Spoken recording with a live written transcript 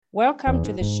Welcome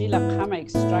to the Sheila Khama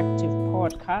Extractive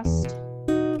Podcast.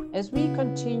 As we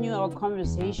continue our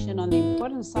conversation on the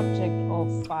important subject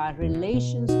of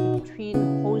relations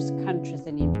between host countries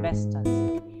and investors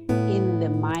in the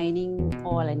mining,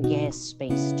 oil and gas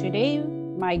space. Today,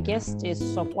 my guest is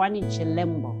Sokwani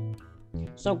Chilembo.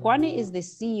 Sokwani is the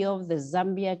CEO of the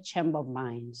Zambia Chamber of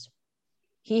Mines.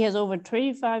 He has over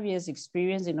 25 years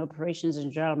experience in operations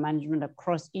and general management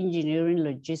across engineering,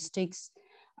 logistics,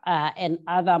 and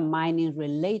other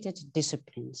mining-related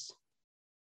disciplines.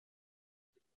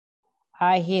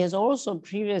 He has also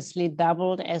previously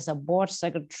doubled as a board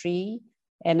secretary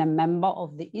and a member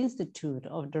of the Institute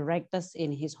of Directors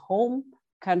in his home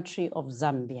country of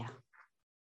Zambia.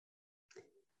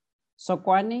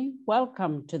 Sokwani,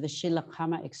 welcome to the Sheila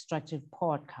Khama Extractive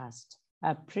Podcast. I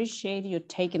appreciate you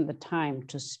taking the time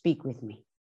to speak with me.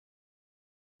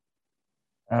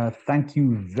 Thank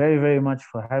you very, very much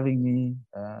for having me,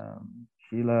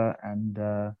 Sheila, and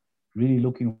really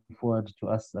looking forward to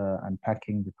us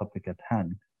unpacking the topic at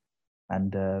hand,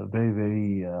 and very,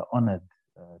 very honored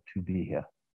to be here.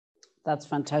 That's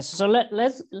fantastic. So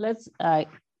let's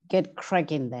get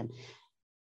cracking then.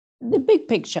 The big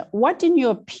picture, what in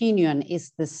your opinion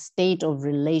is the state of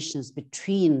relations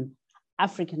between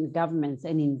African governments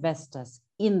and investors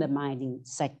in the mining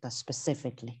sector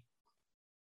specifically?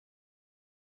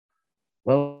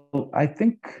 Well, I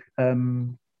think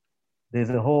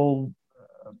there's a whole,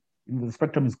 the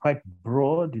spectrum is quite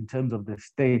broad in terms of the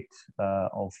state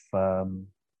of the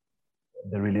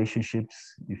relationships,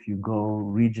 if you go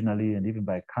regionally and even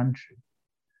by country.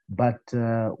 But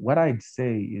what I'd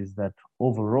say is that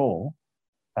overall,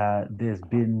 there's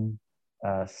been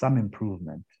some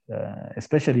improvement,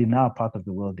 especially in our part of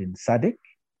the world in SADC,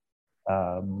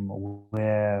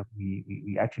 where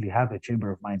we actually have a Chamber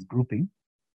of Mines grouping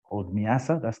called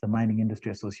MIASA, that's the Mining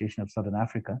Industry Association of Southern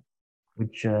Africa,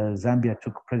 which Zambia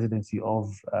took presidency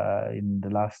of in the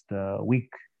last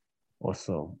week or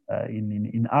so.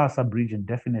 In our sub-region,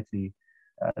 definitely,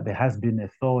 there has been a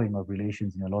thawing of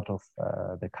relations in a lot of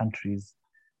the countries,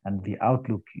 and the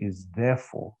outlook is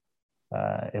therefore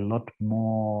a lot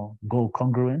more goal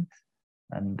congruent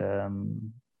and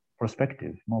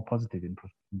prospective, more positive in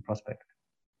prospect.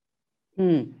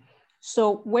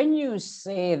 So when you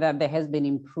say that there has been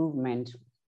improvement,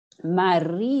 my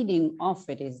reading of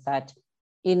it is that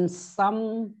in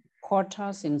some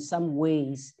quarters, in some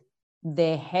ways,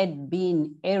 there had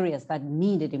been areas that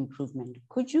needed improvement.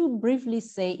 Could you briefly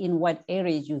say in what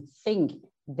areas you think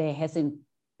there hasn't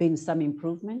been some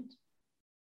improvement?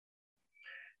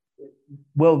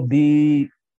 Well, the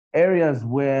areas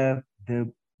where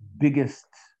the biggest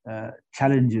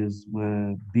challenges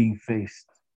were being faced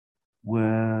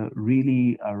were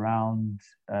really around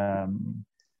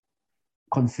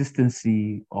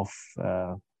consistency of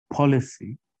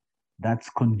policy that's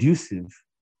conducive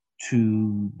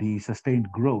to the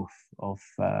sustained growth of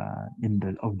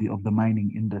the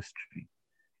mining industry.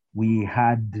 We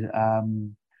had a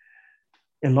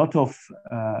lot of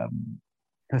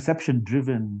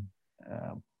perception-driven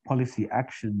policy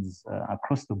actions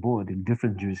across the board in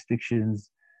different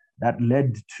jurisdictions that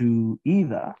led to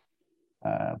either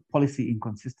policy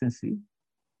inconsistency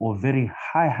or very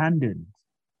high-handed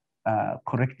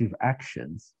corrective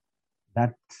actions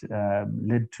that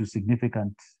led to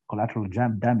significant collateral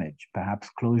damage, perhaps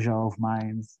closure of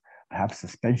mines, perhaps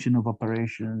suspension of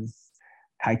operations,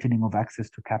 tightening of access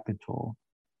to capital.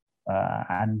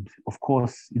 And of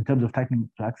course, in terms of tightening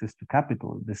to access to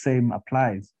capital, the same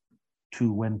applies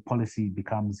to when policy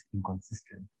becomes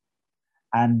inconsistent.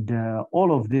 And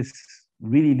all of this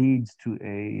really leads to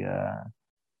a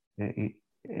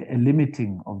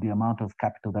limiting of the amount of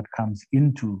capital that comes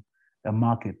into a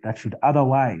market that should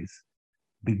otherwise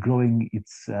be growing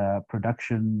its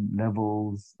production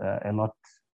levels a lot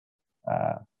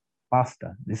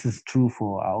faster. This is true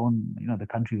for our own, the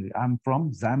country I'm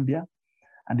from, Zambia,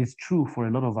 and it's true for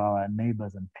a lot of our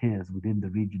neighbors and peers within the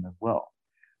region as well,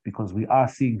 because we are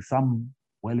seeing some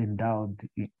well-endowed,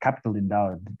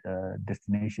 capital-endowed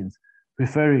destinations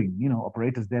preferring,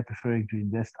 operators there preferring to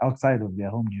invest outside of their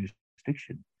home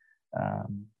jurisdiction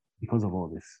because of all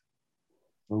this.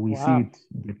 So we see it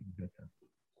getting better.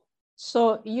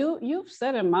 So you've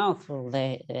said a mouthful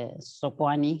there,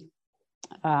 Sokwani.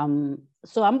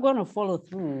 So I'm going to follow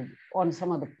through on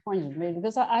some of the points you made,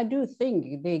 because I do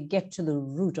think they get to the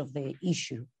root of the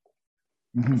issue.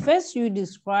 Mm-hmm. First, you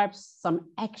describe some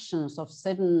actions of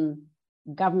certain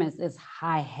governments as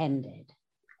high-handed.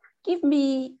 Give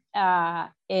me an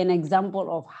example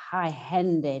of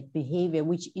high-handed behavior,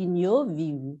 which in your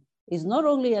view is not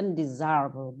only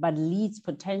undesirable, but leads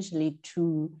potentially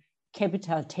to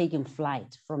capital taking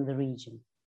flight from the region.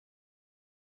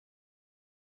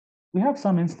 We have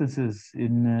some instances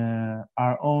in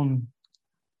our own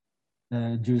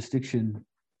jurisdiction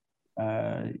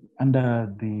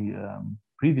under the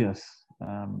previous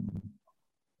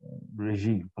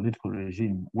political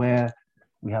regime, where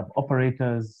we have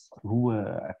operators who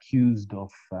were accused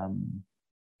of,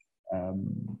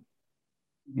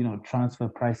 transfer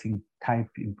pricing type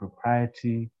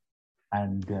impropriety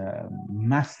and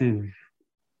massive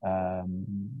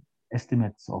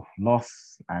estimates of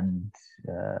loss and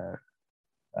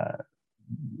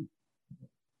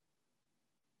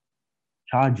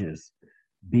charges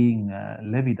being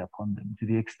levied upon them, to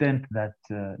the extent that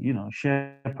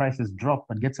share prices drop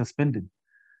and get suspended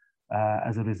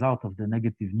as a result of the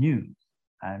negative news.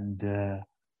 And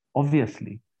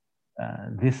obviously,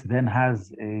 this then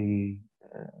has a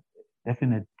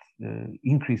definite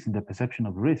increase in the perception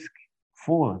of risk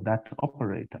for that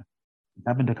operator. It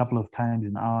happened a couple of times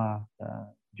in our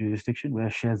jurisdiction where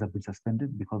shares have been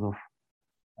suspended because of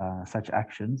such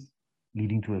actions,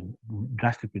 leading to a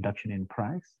drastic reduction in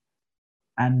price.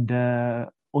 And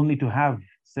only to have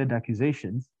said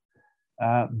accusations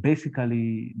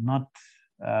basically not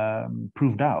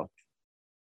proved out.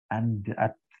 And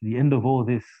at the end of all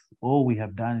this, all we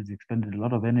have done is expended a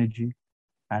lot of energy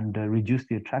and reduced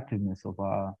the attractiveness of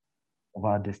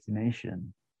our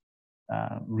destination,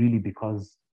 really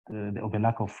because of a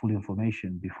lack of full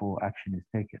information before action is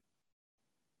taken.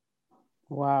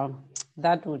 Wow,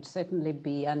 that would certainly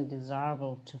be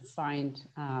undesirable to find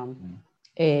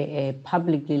a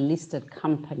publicly listed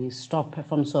company stop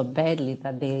perform so badly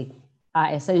that they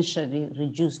are essentially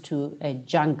reduced to a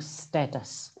junk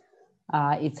status.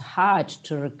 It's hard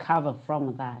to recover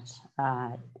from that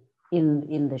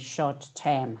in the short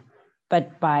term.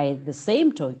 But by the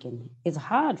same token, it's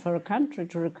hard for a country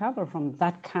to recover from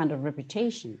that kind of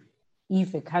reputation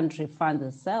if a country finds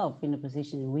itself in a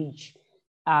position in which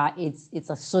it's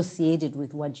associated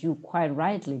with what you quite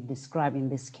rightly describe in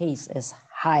this case as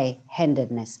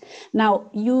high-handedness. Now,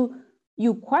 you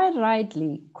quite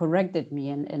rightly corrected me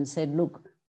and said, look,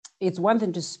 it's one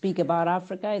thing to speak about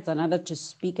Africa, it's another to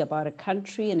speak about a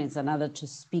country, and it's another to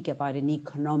speak about an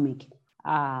economic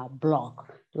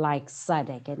bloc like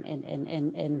SADC.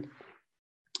 And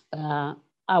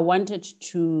I wanted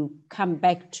to come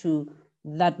back to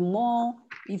that more,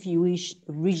 if you wish,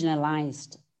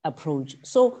 regionalized approach.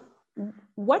 So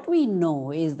what we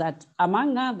know is that,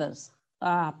 among others,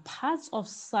 parts of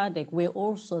SADC were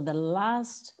also the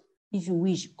last, if you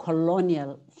wish,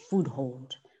 colonial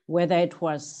foothold, whether it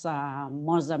was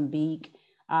Mozambique,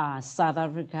 South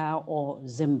Africa, or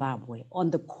Zimbabwe. On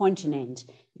the continent,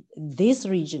 this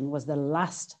region was the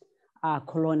last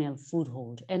colonial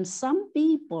foothold. And some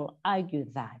people argue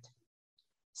that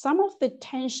some of the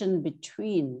tension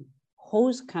between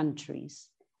host countries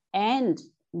and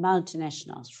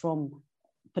multinationals, from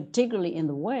particularly in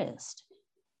the West,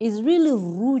 is really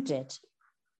rooted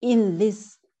in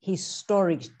this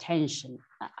historic tension.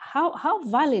 How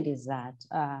valid is that,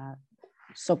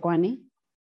 Sokwani?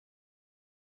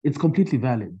 It's completely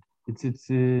valid.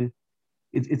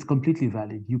 It's completely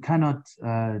valid. You cannot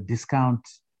discount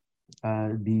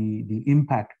the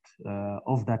impact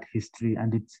of that history,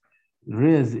 and it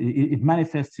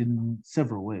manifests in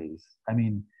several ways. I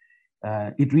mean,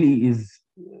 it really is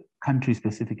country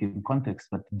specific in context,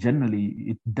 but generally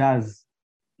it does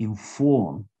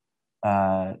inform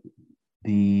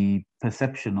the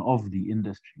perception of the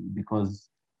industry, because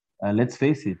let's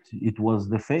face it, it was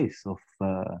the face of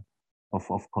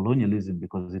colonialism,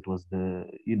 because it was the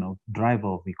driver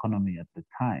of economy at the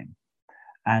time,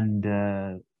 and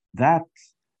that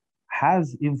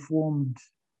has informed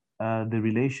the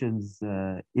relations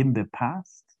in the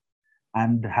past,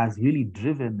 and has really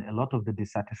driven a lot of the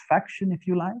dissatisfaction, if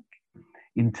you like,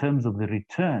 in terms of the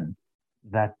return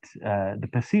that the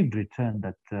perceived return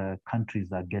that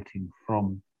countries are getting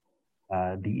from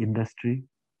the industry.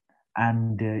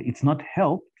 And it's not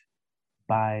helped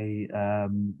by,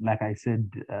 like I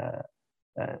said,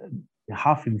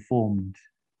 half-informed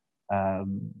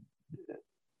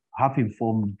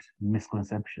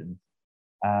misconceptions.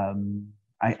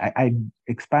 I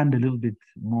expand a little bit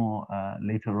more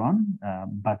later on,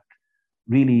 but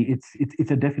really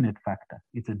it's a definite factor.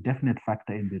 It's a definite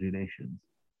factor in the relations.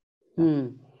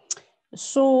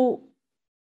 So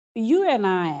you and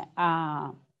I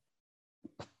are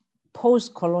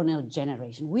post-colonial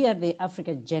generation. We are the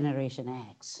Africa Generation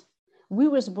X. We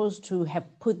were supposed to have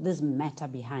put this matter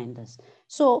behind us.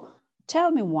 So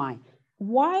tell me why.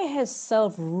 Why has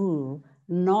self-rule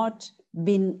not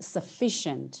been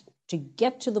sufficient to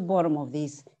get to the bottom of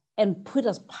this and put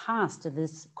us past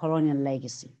this colonial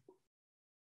legacy?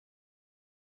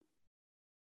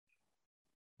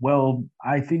 Well,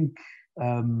 I think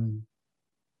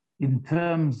in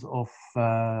terms of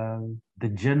the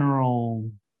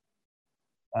general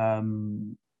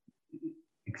um,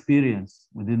 experience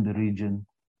within the region,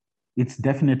 it's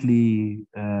definitely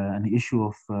an issue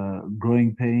of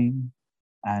growing pain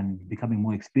and becoming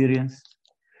more experienced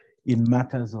in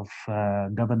matters of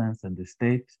governance and the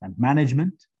state and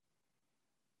management.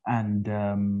 And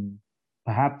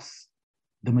perhaps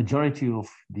the majority of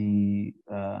the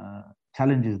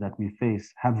challenges that we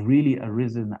face have really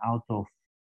arisen out of,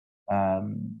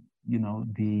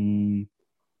 the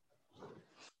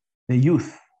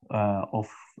youth of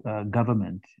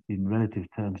government in relative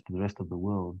terms to the rest of the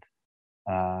world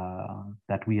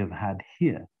that we have had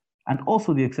here, and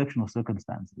also the exceptional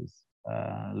circumstances,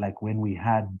 like when we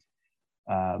had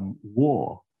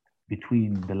war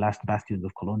between the last bastions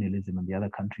of colonialism and the other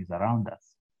countries around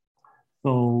us.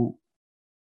 So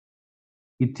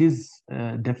it is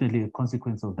definitely a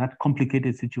consequence of that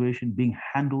complicated situation being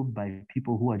handled by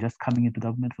people who are just coming into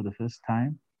government for the first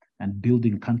time and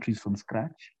building countries from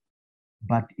scratch.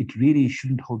 But it really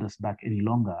shouldn't hold us back any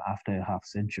longer after a half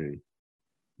century.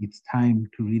 It's time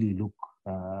to really look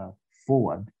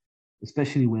forward,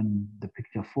 especially when the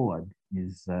picture forward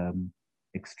is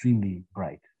extremely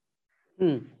bright.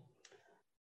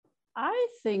 I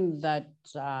think that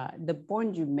the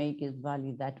point you make is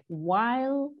valid, that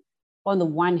while on the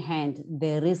one hand,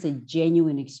 there is a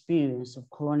genuine experience of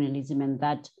colonialism, and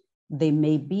that there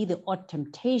may be the odd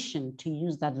temptation to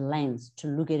use that lens to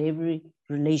look at every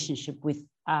relationship with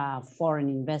foreign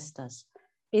investors,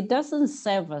 it doesn't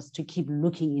serve us to keep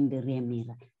looking in the rear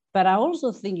mirror. But I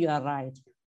also think you are right.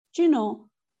 You know,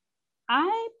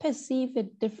 I perceive a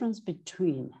difference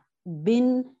between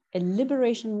being a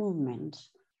liberation movement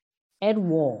at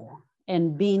war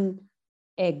and being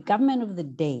a government of the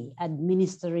day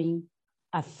administering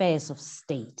affairs of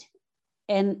state.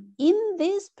 And in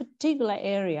this particular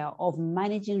area of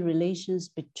managing relations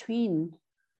between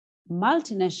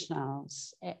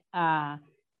multinationals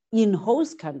in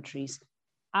host countries,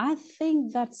 I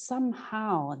think that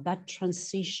somehow that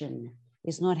transition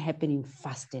is not happening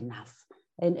fast enough.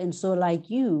 And so like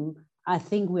you, I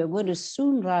think we're going to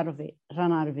soon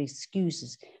run out of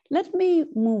excuses. Let me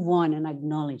move on and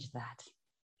acknowledge that.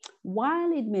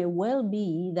 While it may well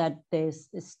be that there's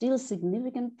still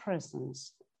significant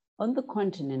presence on the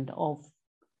continent of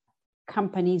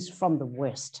companies from the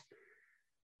West,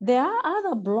 there are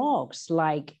other blocs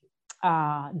like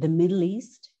the Middle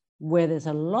East, where there's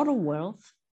a lot of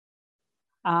wealth.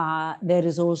 There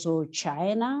is also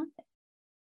China.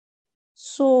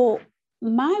 So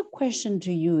my question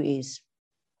to you is,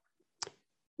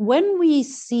 when we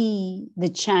see the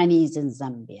Chinese in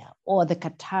Zambia or the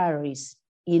Qataris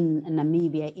in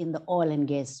Namibia in the oil and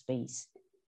gas space,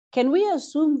 can we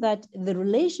assume that the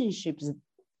relationships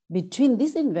between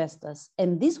these investors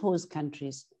and these host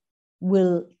countries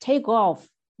will take off,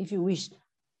 if you wish,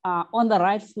 on the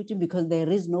right footing because there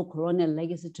is no colonial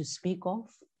legacy to speak of?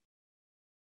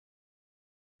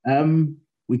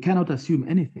 We cannot assume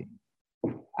anything.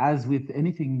 As with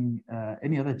anything,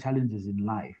 any other challenges in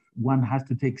life, one has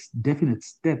to take definite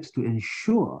steps to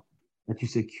ensure that you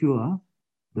secure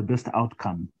the best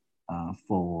outcome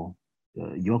for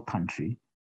your country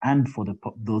and for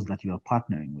those that you are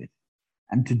partnering with.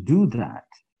 And to do that,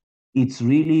 it's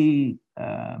really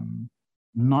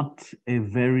not a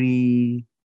very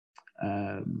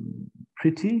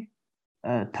pretty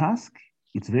task.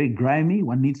 It's very grimy.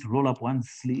 One needs to roll up one's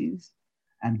sleeves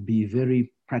and be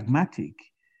very pragmatic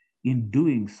in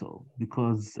doing so,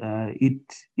 because it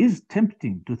is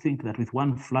tempting to think that with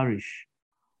one flourish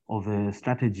of a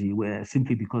strategy where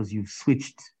simply because you've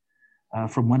switched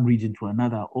from one region to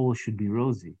another, all should be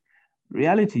rosy.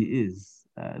 Reality is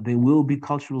there will be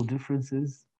cultural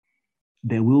differences,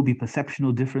 there will be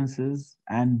perceptual differences,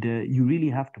 and you really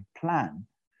have to plan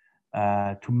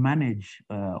to manage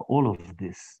all of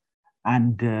this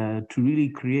and to really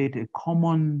create a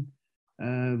common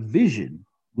vision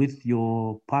with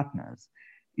your partners.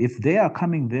 If they are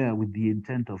coming there with the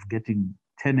intent of getting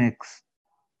 10x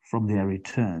from their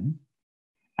return,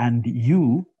 and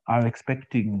you are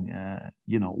expecting,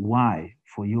 Y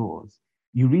for yours,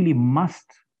 you really must,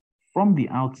 from the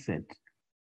outset,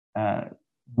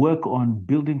 work on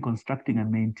building, constructing,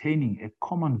 and maintaining a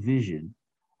common vision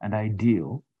and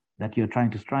ideal that you're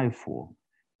trying to strive for.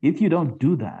 If you don't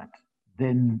do that,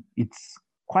 then it's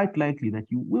quite likely that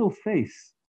you will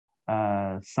face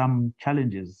some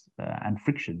challenges and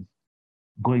frictions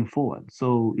going forward.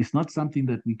 So it's not something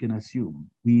that we can assume.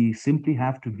 We simply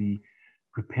have to be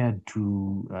prepared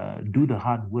to do the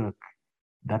hard work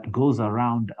that goes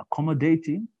around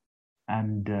accommodating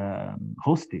and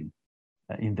hosting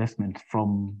investment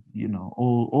from,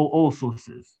 all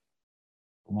sources,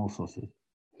 from all sources.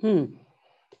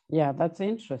 Yeah, that's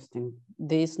interesting.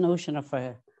 This notion of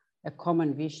a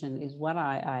common vision is what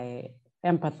I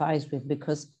empathize with,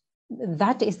 because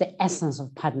that is the essence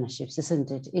of partnerships,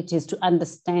 isn't it? It is to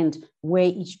understand where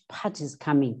each party is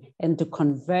coming and to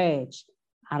converge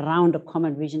around a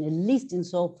common vision, at least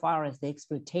insofar as the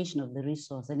exploitation of the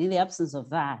resource. And in the absence of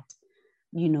that,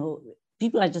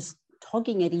 people are just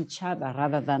talking at each other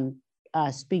rather than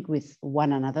speak with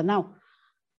one another. Now,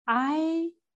 I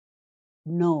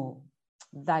know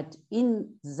that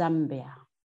in Zambia,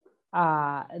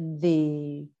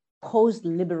 the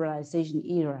post-liberalization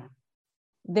era,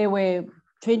 there were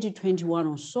 2021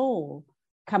 or so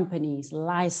companies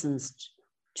licensed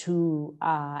to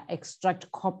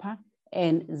extract copper,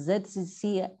 and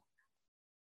ZCC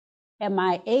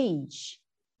MIH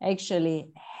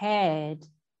actually had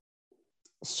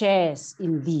shares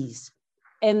in these.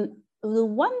 And the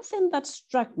one thing that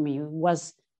struck me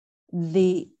was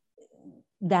the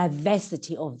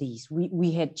diversity of these.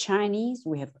 We had Chinese,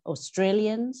 we have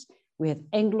Australians, we have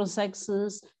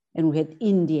Anglo-Saxons, and we had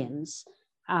Indians,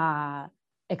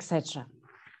 etc.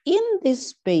 In this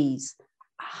space,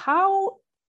 how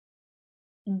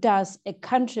does a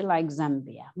country like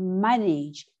Zambia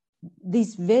manage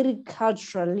these very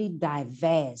culturally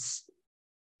diverse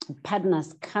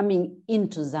partners coming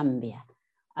into Zambia,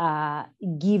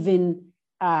 given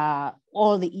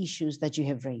all the issues that you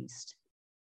have raised?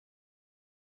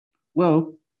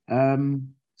 Well,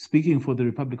 speaking for the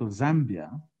Republic of Zambia,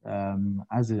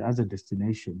 as a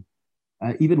destination,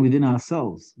 even within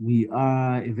ourselves, we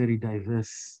are a very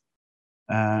diverse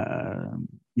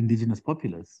indigenous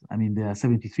populace. I mean, there are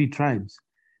 73 tribes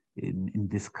in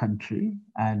this country,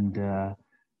 and there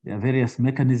are various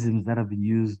mechanisms that have been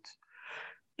used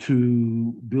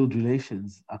to build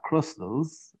relations across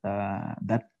those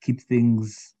that keep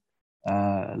things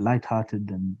lighthearted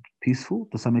and peaceful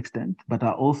to some extent, but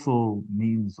are also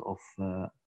means of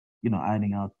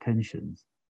ironing out tensions.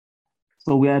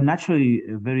 So we are naturally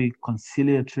a very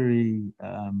conciliatory,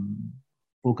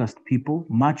 focused people,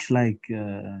 much like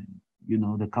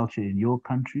the culture in your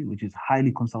country, which is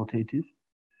highly consultative.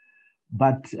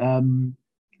 But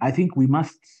I think we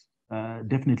must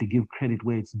definitely give credit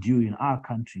where it's due in our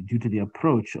country, due to the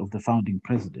approach of the founding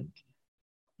president.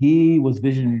 He was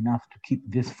visionary enough to keep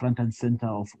this front and center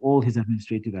of all his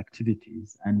administrative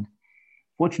activities. And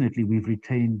fortunately, we've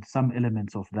retained some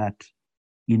elements of that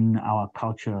in our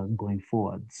culture going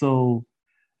forward. So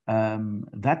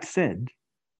that said,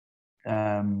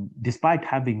 despite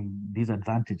having these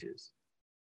advantages,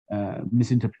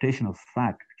 misinterpretation of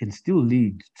fact can still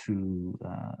lead to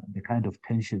the kind of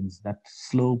tensions that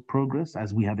slow progress,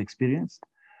 as we have experienced.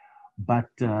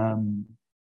 But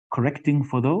correcting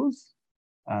for those,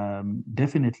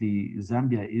 definitely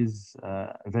Zambia is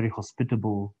a very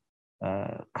hospitable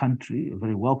country, a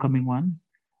very welcoming one,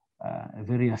 a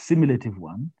very assimilative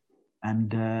one.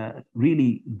 And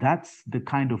really, that's the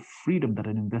kind of freedom that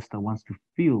an investor wants to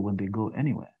feel when they go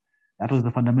anywhere. That was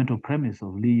the fundamental premise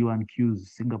of Lee Yuan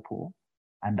Q's Singapore.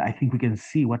 And I think we can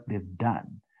see what they've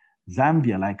done.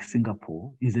 Zambia, like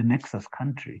Singapore, is a nexus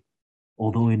country,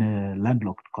 although in a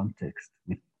landlocked context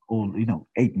with all,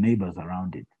 8 neighbors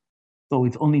around it. So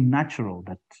it's only natural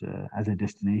that as a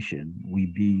destination, we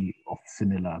be of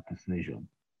similar persuasion.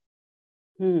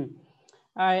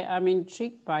 I'm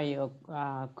intrigued by your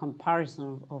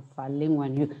comparison of Ling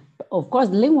Wan Yu. Of course,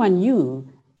 Ling Wan Yu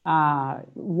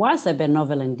was a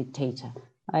benevolent dictator,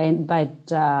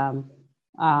 but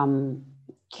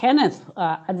Kenneth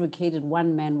advocated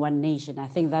one man, one nation. I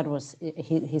think that was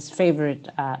his favorite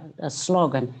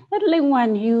slogan. And Ling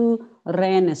Wan Yu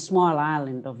ran a small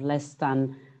island of less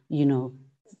than,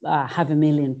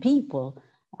 500,000 people,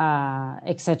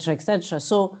 et cetera, et cetera.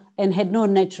 So, and had no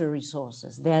natural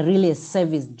resources. They are really a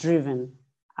service-driven,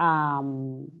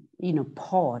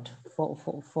 port,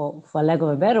 for lack of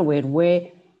a better word,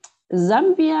 where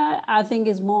Zambia, I think,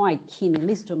 is more akin, at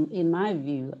least in my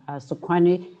view,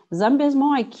 Sokwani, Zambia is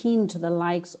more akin to the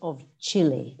likes of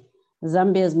Chile.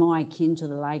 Zambia is more akin to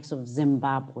the likes of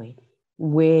Zimbabwe,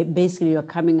 where basically you're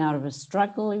coming out of a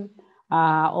struggle,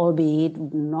 albeit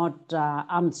not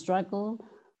armed struggle.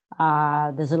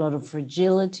 There's a lot of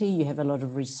fragility. You have a lot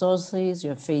of resources.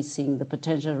 You're facing the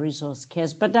potential resource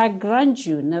scarce. But I grant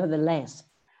you, nevertheless,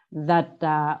 that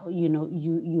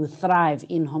you thrive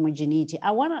in homogeneity.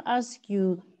 I want to ask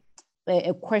you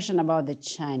a question about the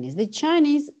Chinese. The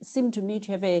Chinese seem to me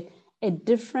to have a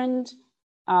different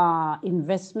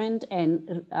investment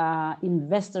and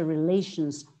investor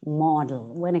relations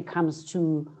model when it comes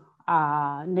to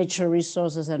natural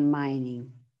resources and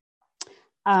mining.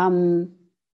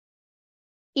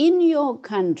 In your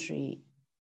country,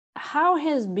 how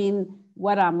has been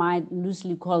what I might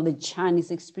loosely call the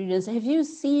Chinese experience? Have you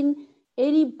seen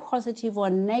any positive or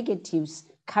negatives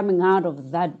coming out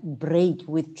of that break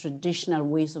with traditional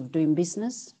ways of doing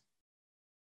business?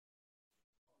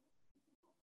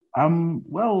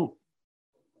 Well,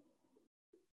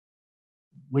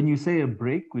 when you say a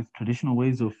break with traditional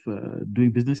ways of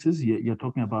doing businesses, you're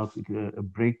talking about a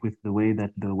break with the way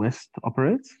that the West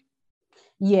operates?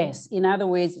 Yes. In other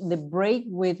words, the break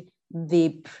with the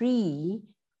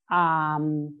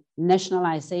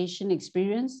pre-nationalization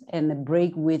experience and the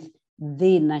break with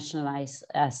the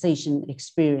nationalization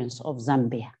experience of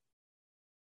Zambia.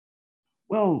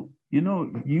 Well,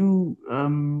 you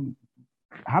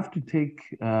have to take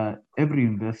every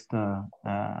investor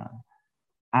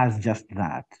as just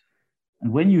that.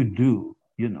 And when you do,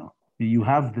 you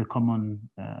have the common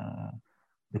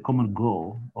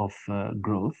goal of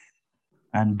growth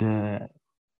and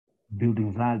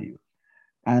building value.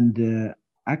 And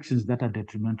actions that are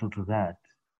detrimental to that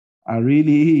are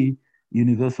really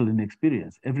universal in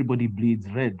experience. Everybody bleeds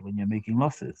red when you're making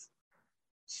losses.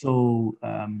 So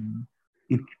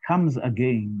it comes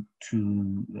again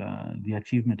to the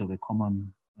achievement of a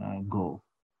common goal.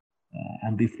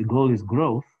 And if the goal is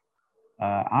growth,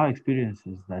 our experience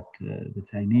is that the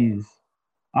Chinese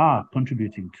are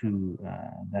contributing to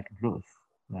that growth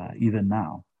even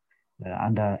now,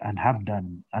 and have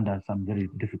done under some very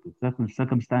difficult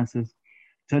circumstances,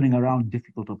 turning around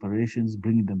difficult operations,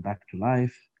 bringing them back to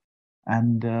life.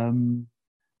 And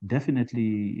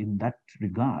definitely in that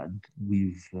regard,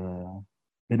 we've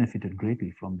benefited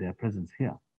greatly from their presence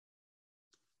here.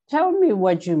 Tell me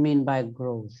what you mean by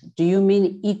growth. Do you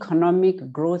mean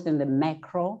economic growth in the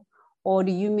macro, or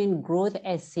do you mean growth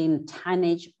as in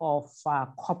tonnage of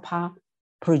copper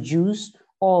produced,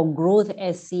 or growth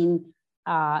as in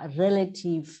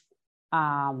relative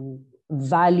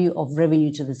value of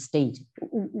revenue to the state?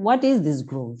 What is this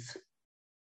growth?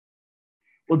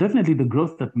 Well, definitely the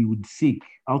growth that we would seek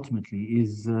ultimately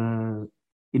is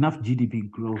enough GDP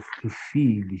growth to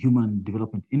feed the Human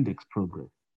Development Index progress.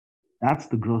 That's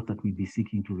the growth that we'd be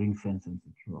seeking to ring fence and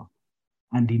secure.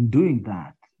 And in doing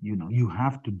that, you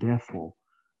have to therefore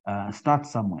start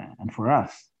somewhere. And for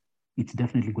us, it's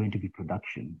definitely going to be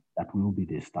production that will be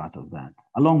the start of that,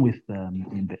 along with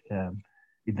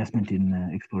investment in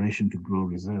exploration to grow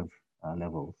reserve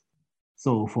levels.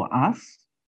 So for us,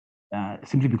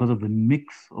 simply because of the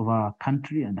mix of our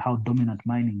country and how dominant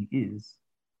mining is,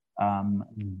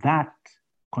 that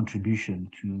contribution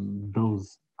to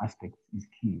those aspects is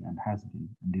key and has been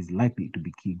and is likely to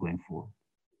be key going forward.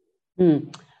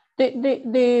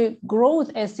 The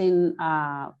growth as in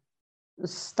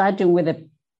starting with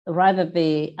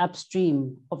the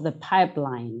upstream of the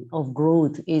pipeline of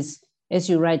growth is, as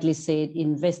you rightly said,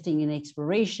 investing in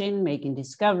exploration, making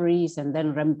discoveries, and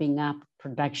then ramping up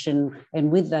production,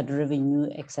 and with that revenue,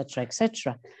 et cetera, et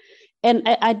cetera. And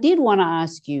I did want to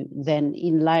ask you then,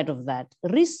 in light of that,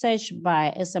 research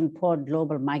by Ep4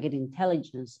 Global Market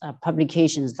Intelligence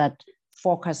publications that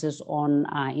focuses on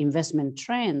investment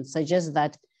trends suggests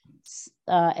that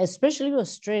especially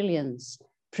Australians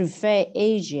prefer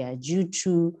Asia due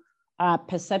to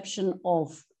perception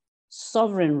of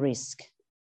sovereign risk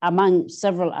among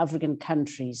several African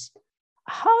countries.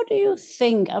 How do you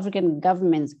think African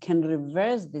governments can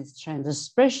reverse these trends,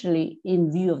 especially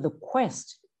in view of the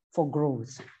quest for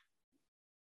growth?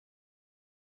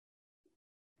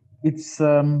 It's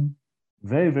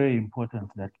very, very important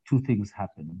that two things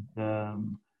happen.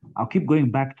 I'll keep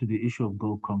going back to the issue of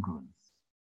goal congruence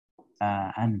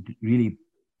and really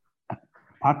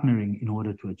partnering in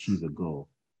order to achieve a goal.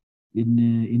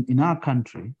 In our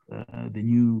country, the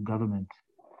new government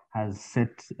has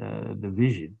set the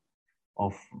vision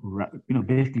of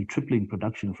basically tripling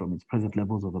production from its present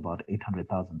levels of about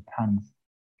 800,000 tons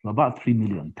to about 3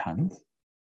 million tons.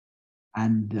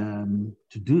 And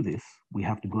to do this, we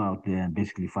have to go out there and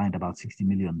basically find about 60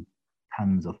 million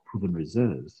tons of proven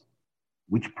reserves,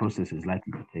 which process is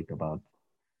likely to take about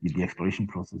the exploration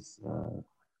process,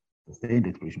 sustained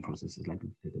exploration process is likely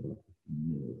to take about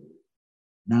 15 years.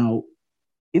 Now,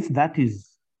 if that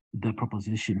is the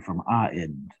proposition from our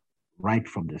end, right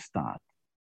from the start,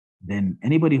 then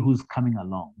anybody who's coming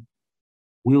along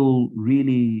will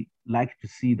really like to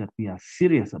see that we are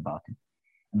serious about it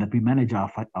and that we manage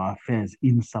our affairs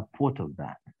in support of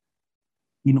that.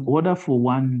 In order for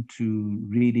one to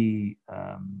really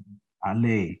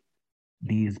allay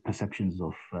these perceptions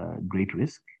of great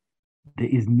risk, there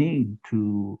is need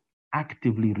to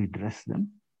actively redress them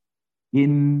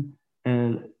in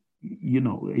a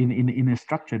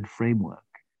structured framework.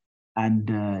 And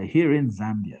here in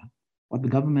Zambia, what the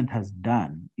government has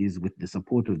done is, with the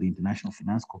support of the International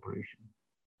Finance Corporation,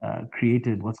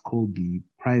 created what's called the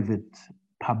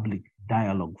Private-Public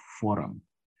Dialogue Forum,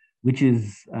 which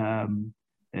is a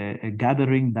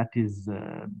gathering that is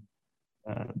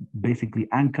basically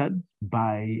anchored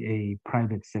by a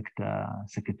private sector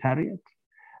secretariat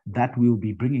that will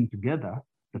be bringing together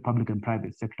the public and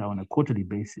private sector on a quarterly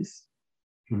basis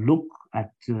to look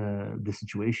at the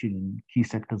situation in key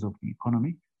sectors of the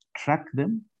economy, track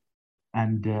them,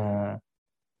 and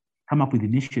come up with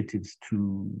initiatives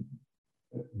to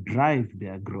drive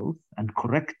their growth and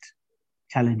correct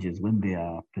challenges when they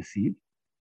are perceived,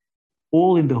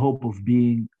 all in the hope of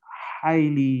being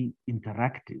highly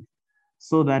interactive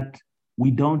so that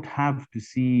we don't have to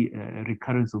see a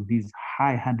recurrence of these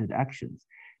high-handed actions.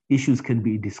 Issues can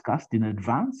be discussed in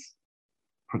advance,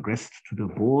 progressed to the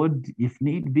board if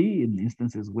need be, in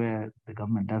instances where the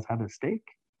government does have a stake,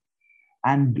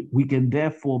 and we can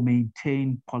therefore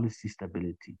maintain policy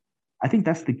stability. I think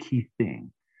that's the key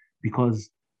thing, because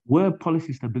were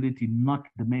policy stability not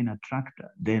the main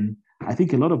attractor, then I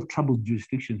think a lot of troubled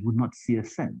jurisdictions would not see a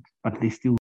cent, but they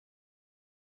still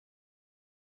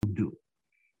do.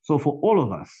 So for all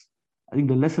of us, I think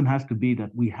the lesson has to be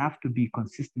that we have to be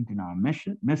consistent in our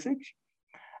message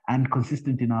and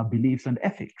consistent in our beliefs and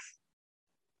ethics.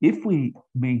 If we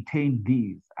maintain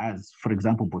these, as, for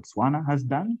example, Botswana has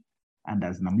done, and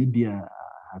as Namibia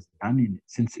has done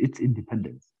since its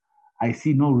independence, I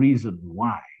see no reason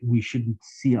why we shouldn't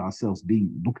see ourselves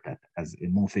being looked at as a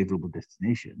more favorable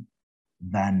destination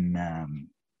than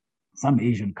some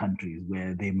Asian countries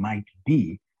where there might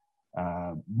be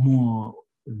more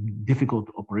difficult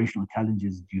operational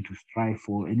challenges due to strife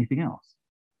or anything else.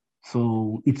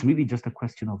 So it's really just a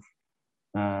question of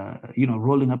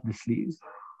rolling up the sleeves,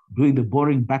 doing the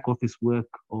boring back office work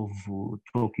of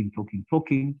talking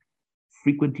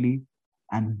frequently,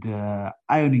 and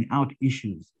ironing out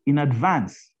issues in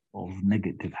advance of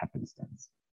negative happenstance.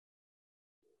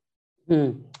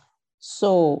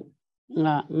 So,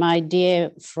 my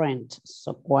dear friend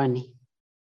Sokwani,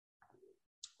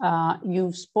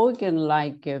 you've spoken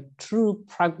like a true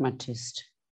pragmatist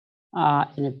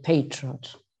and a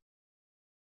patriot.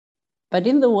 But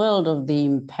in the world of the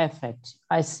imperfect,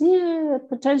 I see a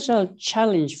potential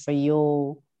challenge for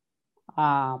your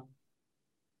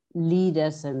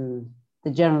leaders and the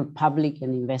general public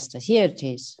and investors. Here it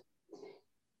is.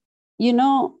 You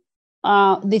know,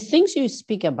 the things you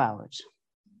speak about,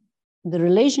 the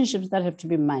relationships that have to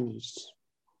be managed,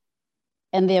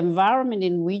 and the environment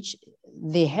in which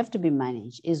they have to be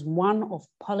managed is one of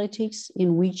politics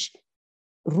in which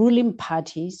ruling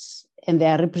parties and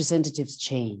their representatives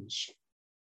change.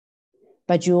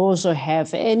 But you also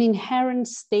have an inherent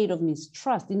state of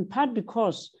mistrust, in part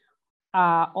because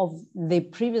of the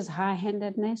previous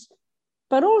high-handedness,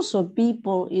 but also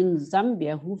people in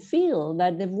Zambia who feel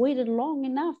that they've waited long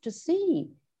enough to see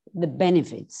the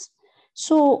benefits.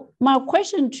 So my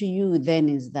question to you then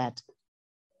is that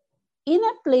in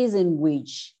a place in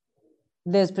which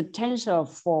there's potential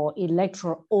for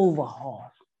electoral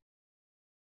overhaul,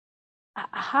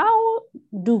 how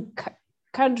do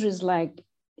countries like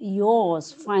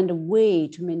yours find a way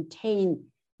to maintain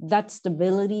that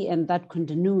stability and that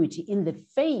continuity in the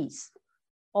face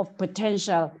of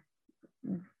potential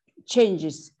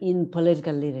changes in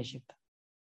political leadership?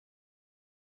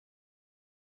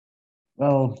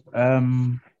 Well,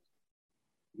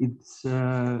 it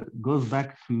goes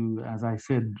back to, as I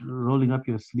said, rolling up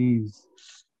your sleeves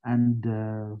and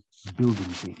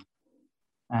building things.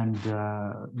 And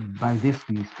by this,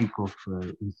 we speak of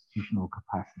institutional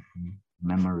capacity,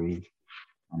 memory,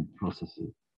 and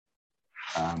processes.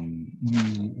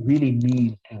 You really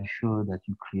need to ensure that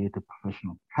you create a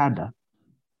professional cadre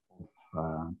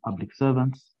of public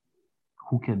servants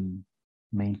who can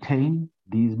maintain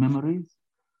these memories.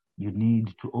 You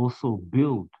need to also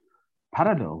build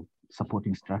parallel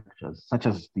supporting structures, such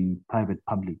as the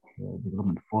private-public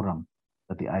development forum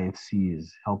that the IFC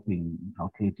is helping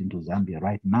allocate into Zambia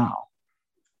right now.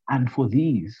 And for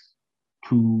these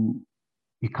to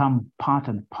become part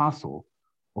and parcel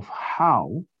of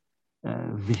how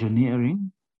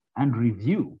visioneering and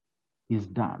review is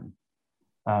done.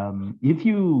 If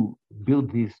you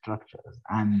build these structures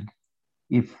and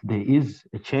if there is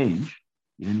a change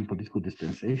in any political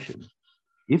dispensation,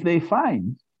 if they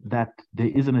find that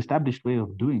there is an established way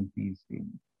of doing these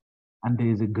things and there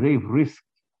is a grave risk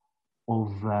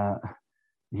of, a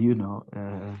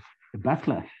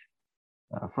backlash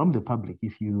from the public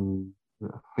if you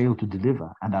fail to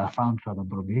deliver and are found to have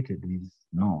abrogated these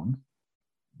norms,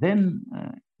 then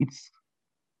it's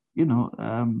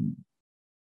imperative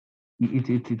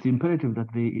that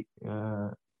they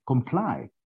comply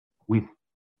with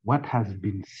what has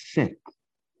been set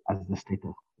as the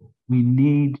status quo. We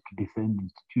need to defend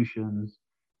institutions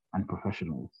and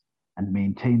professionals and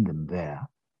maintain them there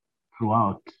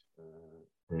throughout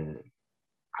the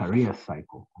career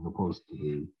cycle as opposed to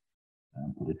the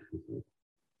political cycle.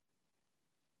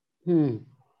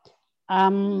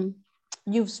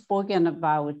 You've spoken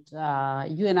about,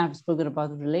 you and I have spoken about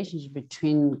the relationship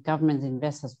between government and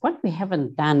investors. What we haven't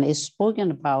done is spoken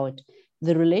about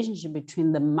the relationship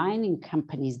between the mining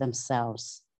companies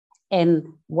themselves and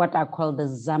what are called the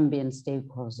Zambian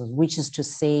stakeholders, which is to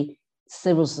say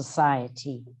civil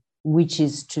society, which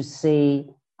is to say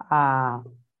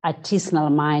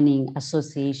artisanal mining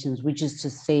associations, which is to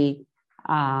say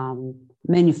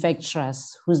manufacturers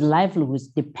whose livelihoods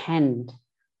depend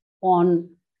on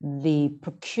the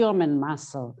procurement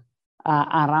muscle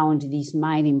around these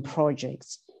mining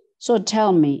projects. So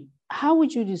tell me, how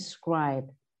would you describe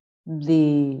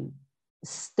the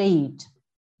state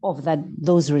of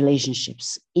those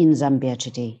relationships in Zambia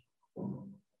today?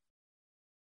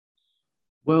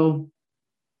 Well,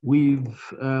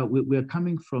 we're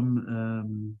coming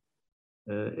from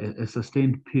a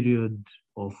sustained period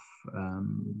of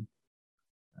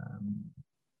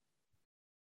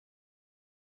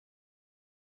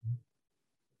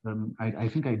I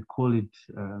think I'd call it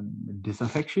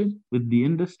disaffection with the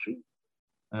industry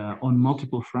on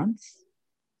multiple fronts.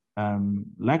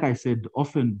 Like I said,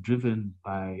 often driven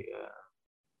by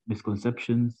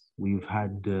misconceptions. We've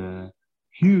had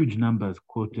huge numbers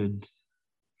quoted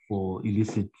for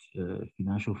illicit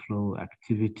financial flow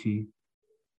activity.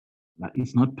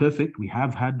 It's not perfect. We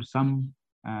have had some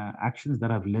actions that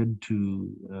have led to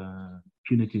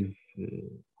punitive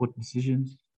court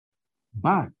decisions.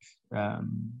 But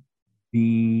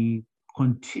the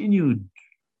continued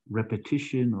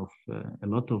repetition of a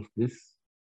lot of this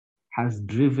has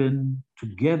driven,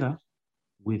 together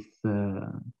with,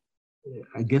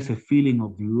 I guess, a feeling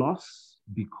of loss,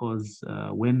 because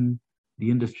when the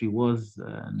industry was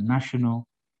national,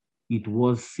 it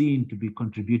was seen to be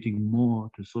contributing more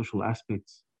to social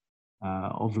aspects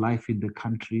of life in the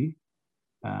country.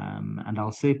 And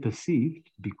I'll say perceived,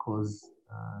 because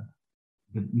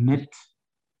the net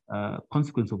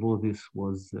consequence of all this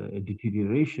was a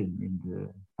deterioration in the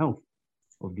health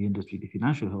of the industry, the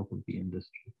financial health of the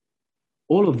industry.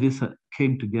 All of this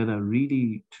came together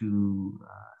really to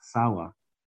sour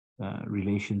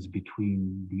relations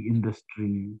between the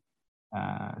industry,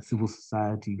 civil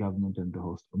society, government, and the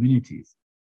host communities.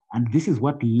 And this is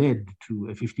what led to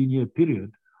a 15-year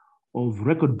period of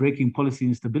record-breaking policy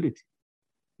instability,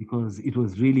 because it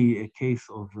was really a case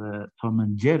of Tom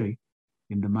and Jerry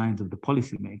in the minds of the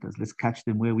policymakers. Let's catch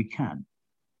them where we can.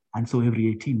 And so every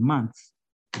 18 months,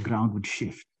 the ground would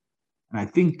shift. And I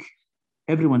think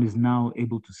everyone is now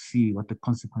able to see what the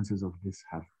consequences of this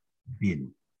have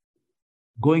been.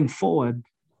 Going forward,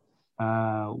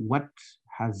 what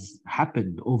has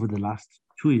happened over the last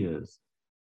 2 years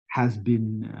has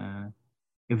been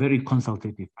a very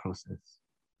consultative process.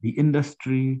 The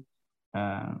industry,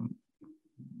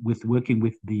 with working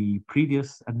with the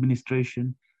previous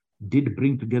administration, did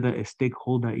bring together a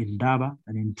stakeholder indaba,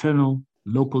 an internal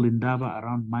local indaba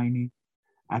around mining,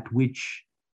 at which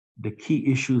the key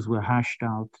issues were hashed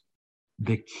out,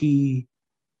 the key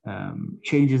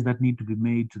changes that need to be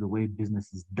made to the way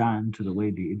business is done, to the way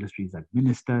the industry is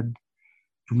administered,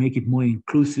 to make it more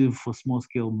inclusive for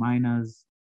small-scale miners,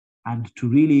 and to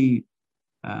really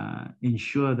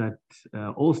ensure that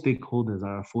all stakeholders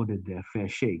are afforded their fair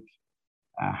shake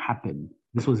happen.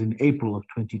 This was in April of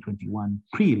 2021,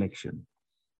 pre-election.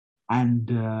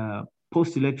 And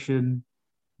post-election,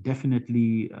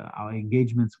 definitely our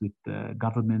engagements with the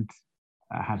government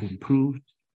have improved.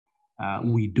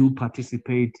 We do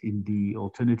participate in the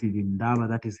alternative indaba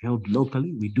that is held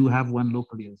locally. We do have one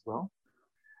locally as well.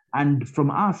 And from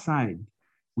our side,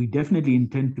 we definitely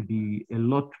intend to be a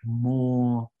lot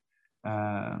more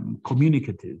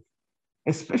communicative,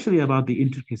 especially about the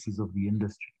intricacies of the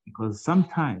industry, because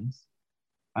sometimes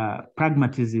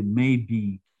pragmatism may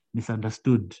be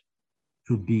misunderstood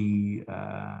to be,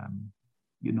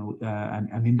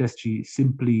 an industry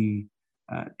simply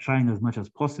trying as much as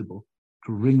possible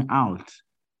to wring out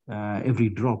every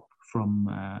drop from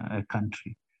a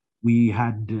country. We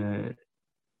had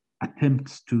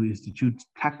attempts to institute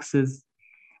taxes,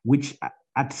 which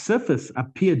at surface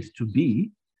appeared to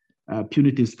be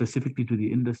punitive specifically to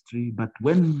the industry, but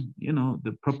when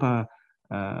the proper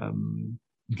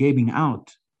gaming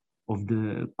out of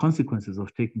the consequences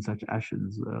of taking such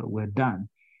actions were done,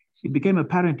 it became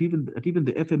apparent that even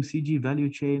the FMCG value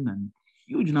chain and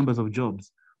huge numbers of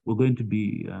jobs were going to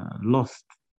be lost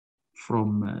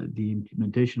from the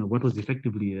implementation of what was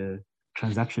effectively a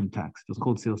transaction tax. It was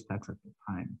called sales tax at the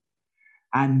time.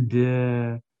 And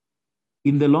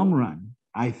in the long run,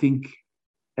 I think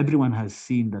everyone has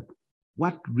seen that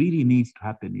what really needs to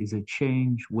happen is a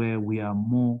change where we are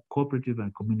more cooperative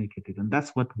and communicative. And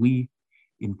that's what we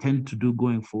intend to do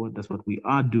going forward. That's what we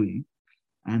are doing.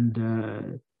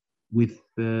 And with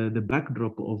the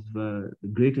backdrop of the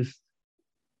greatest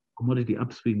commodity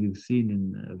upswing we've seen in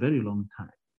a very long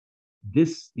time,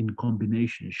 this in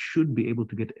combination should be able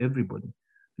to get everybody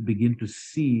to begin to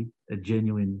see a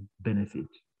genuine benefit.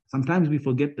 Sometimes we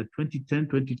forget that 2010,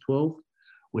 2012,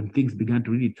 when things began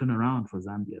to really turn around for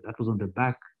Zambia, that was on the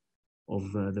back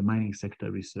of the mining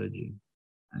sector resurging.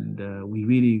 And we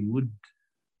really would,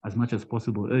 as much as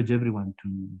possible, urge everyone to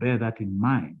bear that in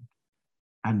mind,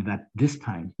 and that this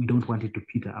time we don't want it to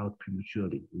peter out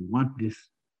prematurely. We want this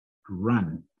to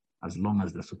run as long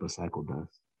as the super cycle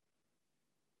does.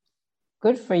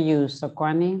 Good for you,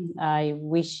 Sokwani. I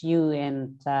wish you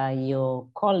and your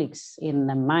colleagues in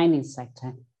the mining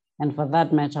sector, and for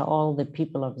that matter, all the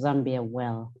people of Zambia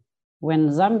well. When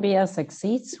Zambia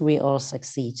succeeds, we all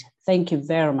succeed. Thank you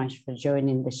very much for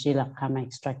joining the Sheila Khama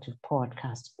Extractive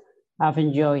Podcast. I've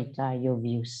enjoyed your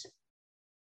views.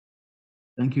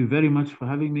 Thank you very much for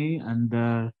having me.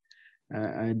 And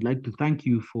I'd like to thank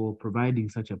you for providing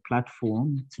such a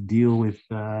platform to deal with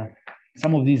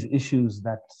some of these issues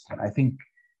that I think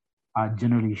are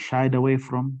generally shied away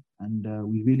from. And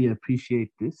we really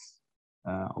appreciate this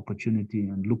opportunity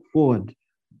and look forward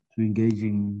to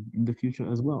engaging in the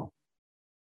future as well.